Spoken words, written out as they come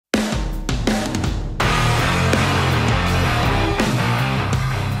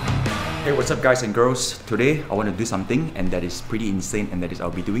Hey, what's up guys and girls? Today I want to do something and that is pretty insane, and that is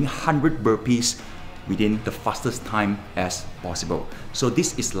I'll be doing 100 burpees within the fastest time as possible. So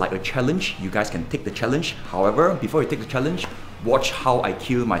this is like a challenge. You guys can take the challenge. However, before you take the challenge, watch how I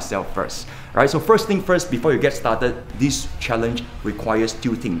kill myself first. Alright, so first thing first, before you get started, this challenge requires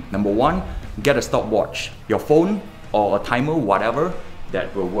two things. Number one, get a stopwatch. Your phone or a timer, whatever,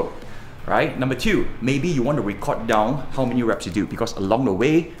 that will work. Right? Number two, maybe you want to record down how many reps you do, because along the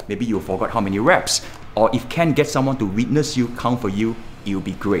way, maybe you forgot how many reps. Or if can get someone to witness you, count for you, it will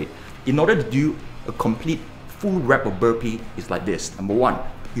be great. In order to do a complete full rep of burpee, is like this. Number one,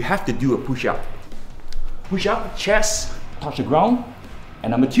 you have to do a push-up. Push-up, chest, touch the ground.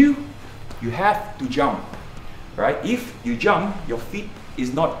 And number two, you have to jump. Right? If you jump, your feet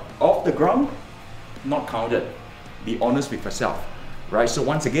is not off the ground, not counted. Be honest with yourself. Right? So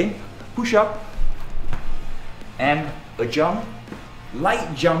once again, push up and a jump.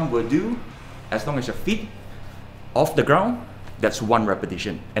 Light jump will do as long as your feet off the ground. That's one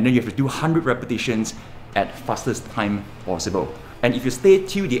repetition, and then you have to do 100 repetitions at fastest time possible. And if you stay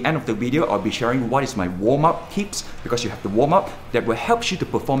till the end of the video, I'll be sharing what is my warm-up tips, because you have to warm up that will help you to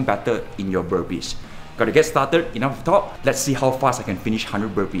perform better in your burpees. Gotta get started, enough talk. Let's see how fast I can finish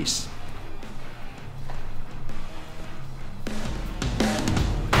 100 burpees.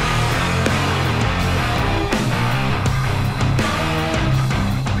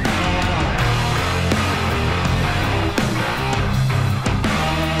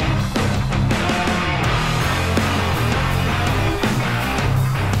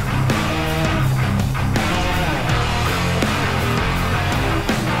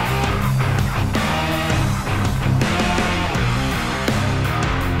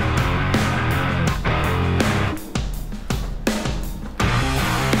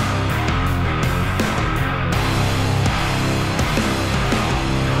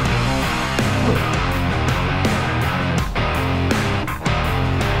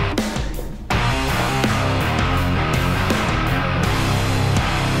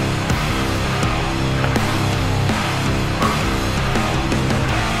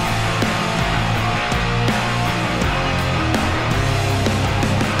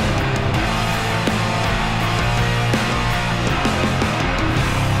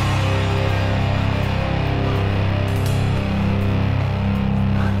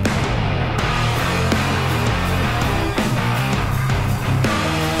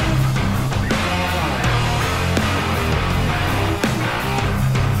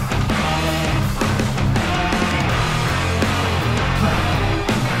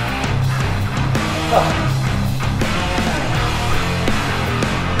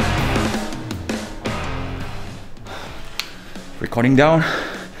 Recording down,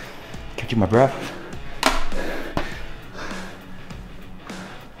 catching my breath.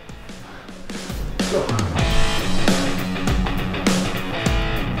 Go.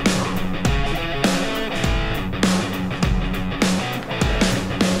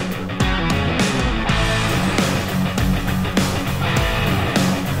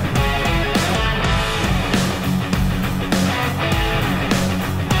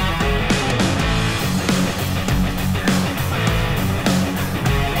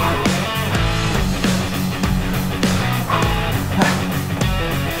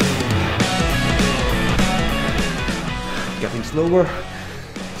 Getting slower.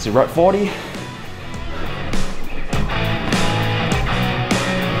 It's a rep 40.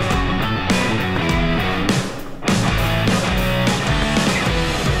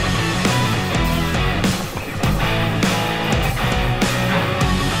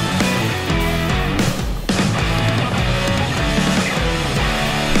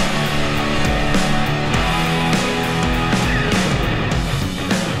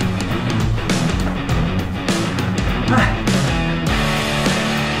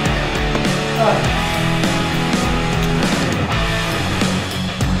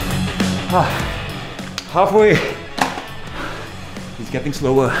 Halfway. He's getting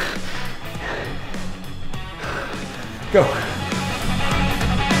slower. Go.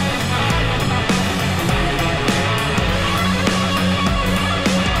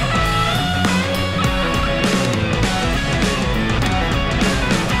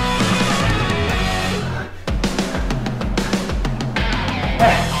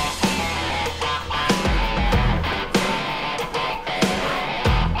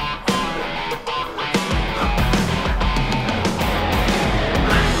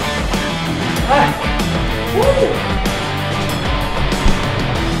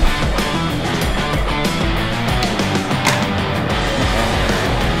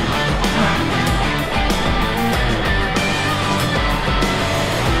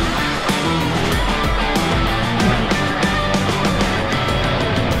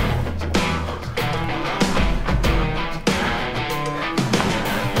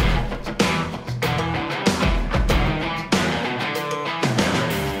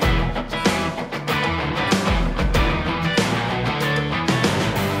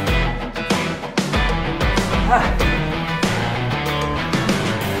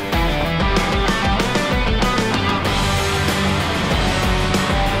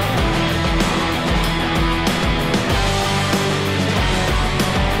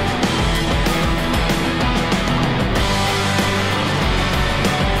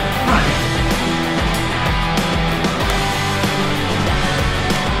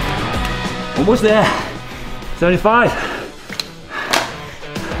 Almost there. 75.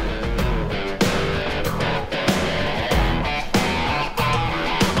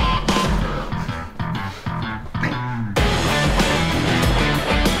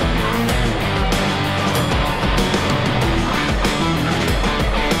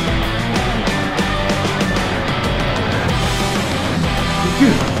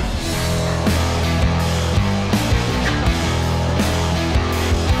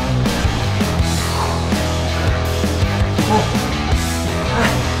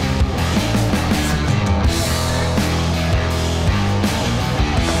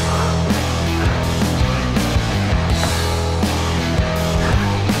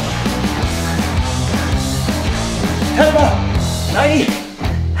 Hello, 90.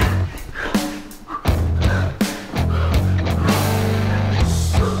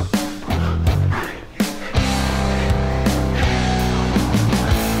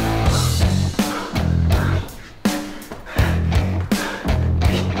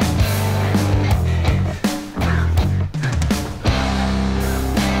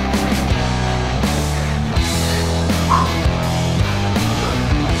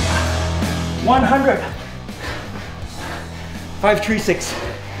 $100. 536.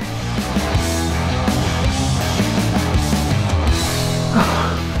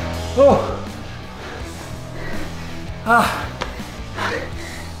 Oh.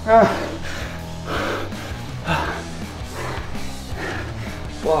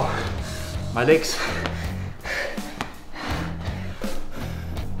 Wow. My legs.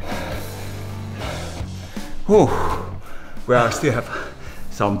 Oh. Well, I still have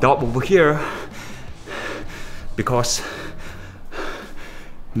some doubt over here because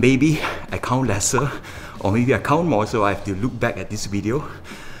maybe I count lesser or maybe I count more, so I have to look back at this video.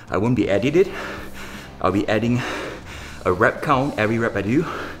 I won't be edited. I'll be adding a rep count every rep I do.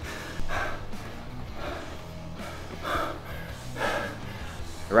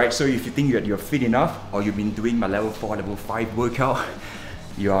 Alright, so if you think you're fit enough or you've been doing my level 4, level 5 workout,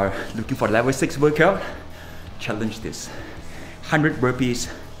 you are looking for level 6 workout, challenge this. 100 burpees,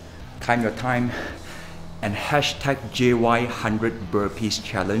 time your time, and hashtag JY100 burpees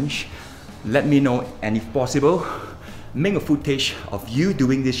challenge. Let me know, and if possible, make a footage of you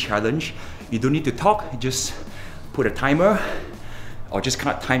doing this challenge. You don't need to talk, just put a timer or just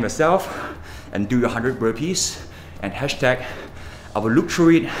kind of time yourself and do your 100 burpees and hashtag. I will look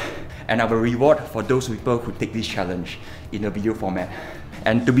through it and I will reward for those people who take this challenge in a video format.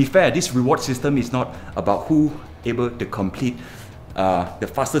 And to be fair, this reward system is not about who able to complete the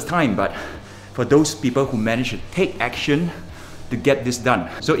fastest time, but for those people who manage to take action to get this done.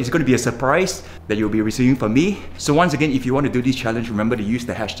 So it's going to be a surprise that you'll be receiving from me. So once again, if you want to do this challenge, remember to use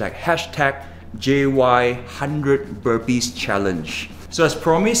the hashtag JY100 burpees challenge. So as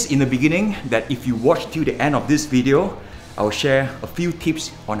promised in the beginning, that if you watch till the end of this video, I will share a few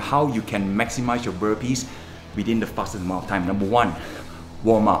tips on how you can maximize your burpees within the fastest amount of time. Number one,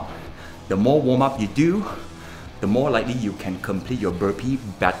 warm up. The more warm up you do, the more likely you can complete your burpee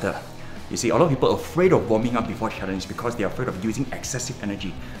better. You see, a lot of people are afraid of warming up before challenge because they are afraid of using excessive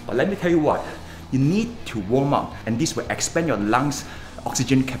energy. But let me tell you what, you need to warm up, and this will expand your lungs'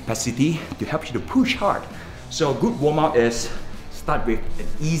 oxygen capacity to help you to push hard. So a good warm up is start with an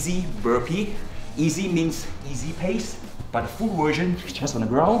easy burpee. Easy means easy pace, but the full version, chest on the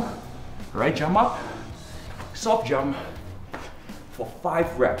ground, right jump up, soft jump for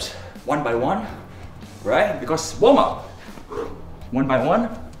 5 reps, one by one, right? Because warm up, one by one,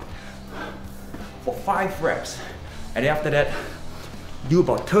 for 5 reps. And then after that, do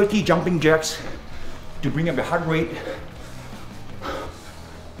about 30 jumping jacks to bring up your heart rate.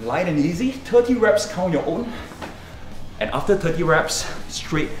 Light and easy, 30 reps, count your own. And after 30 reps,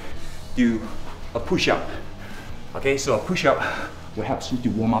 straight do a push-up. Okay, so a push-up will help you to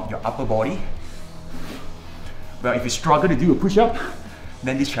warm up your upper body. Well, if you struggle to do a push-up,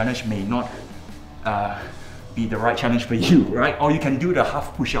 then this challenge may not be the right challenge for you, right? Or you can do the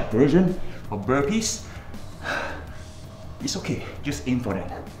half push-up version of burpees. It's okay, just aim for that.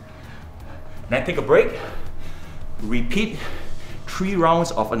 Then take a break, repeat 3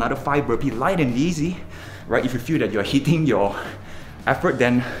 rounds of another 5 burpee, light and easy, right? If you feel that you're hitting your effort,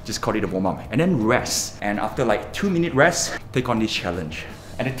 then just call it a warm-up. And then rest. And after like 2-minute rest, take on this challenge.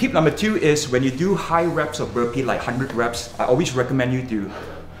 And the tip number 2 is when you do high reps of burpee, like 100 reps, I always recommend you to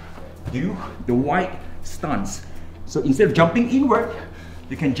do the wide stance. So instead of jumping inward,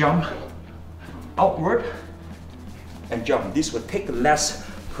 you can jump outward and jump. This will take less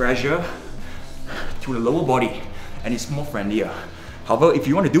pressure to the lower body and it's more friendlier. However, if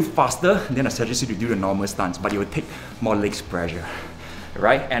you want to do faster, then I suggest you to do the normal stance, but it will take more legs pressure.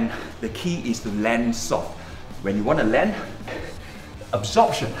 right? And the key is to land soft. When you want to land,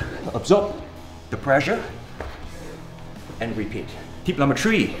 absorb the pressure and repeat. Tip number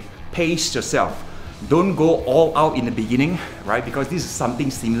 3, pace yourself. Don't go all out in the beginning, right? Because this is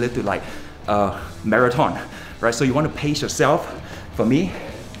something similar to like a marathon, right? So you want to pace yourself. For me,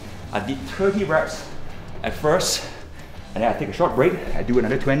 I did 30 reps at first, and then I take a short break. I do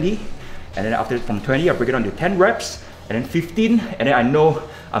another 20, and then after from 20, I break it down to 10 reps, and then 15, and then I know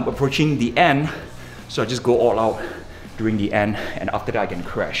I'm approaching the end, so I just go all out during the end, and after that I can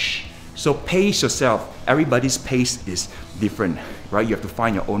crash. So pace yourself. Everybody's pace is different, right? You have to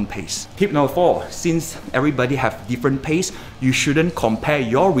find your own pace. Tip number 4, since everybody have different pace, you shouldn't compare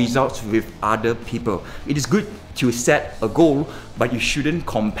your results with other people. It is good to set a goal, but you shouldn't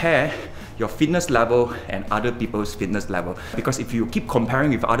compare your fitness level and other people's fitness level. Because if you keep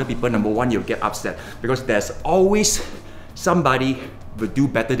comparing with other people, number 1, you'll get upset because there's always somebody will do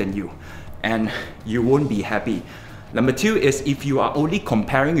better than you and you won't be happy. Number 2 is if you are only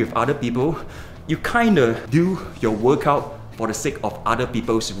comparing with other people, you kind of do your workout for the sake of other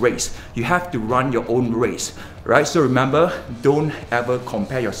people's race. You have to run your own race, right? So remember, don't ever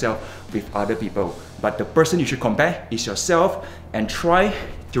compare yourself with other people. But the person you should compare is yourself, and try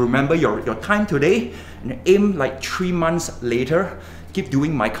to remember your time today and aim like 3 months later. Keep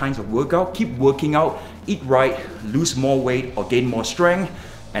doing my kinds of workout, keep working out, eat right, lose more weight or gain more strength,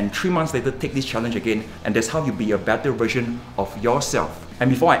 and 3 months later take this challenge again, and that's how you be a better version of yourself. And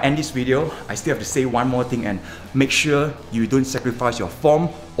before I end this video, I still have to say one more thing, and make sure you don't sacrifice your form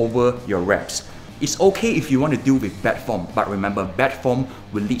over your reps. It's okay if you want to do with bad form, but remember, bad form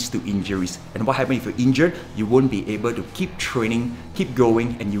will lead to injuries. And what happens if you're injured? You won't be able to keep training, keep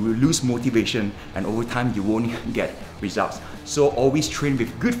going, and you will lose motivation, and over time you won't get results. So always train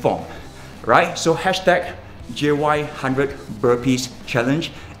with good form, right? So hashtag JY100 Burpees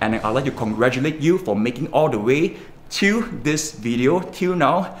Challenge, and I'd like to congratulate you for making all the way to this video till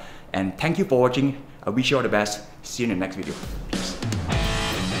now, and thank you for watching. I wish you all the best. See you in the next video.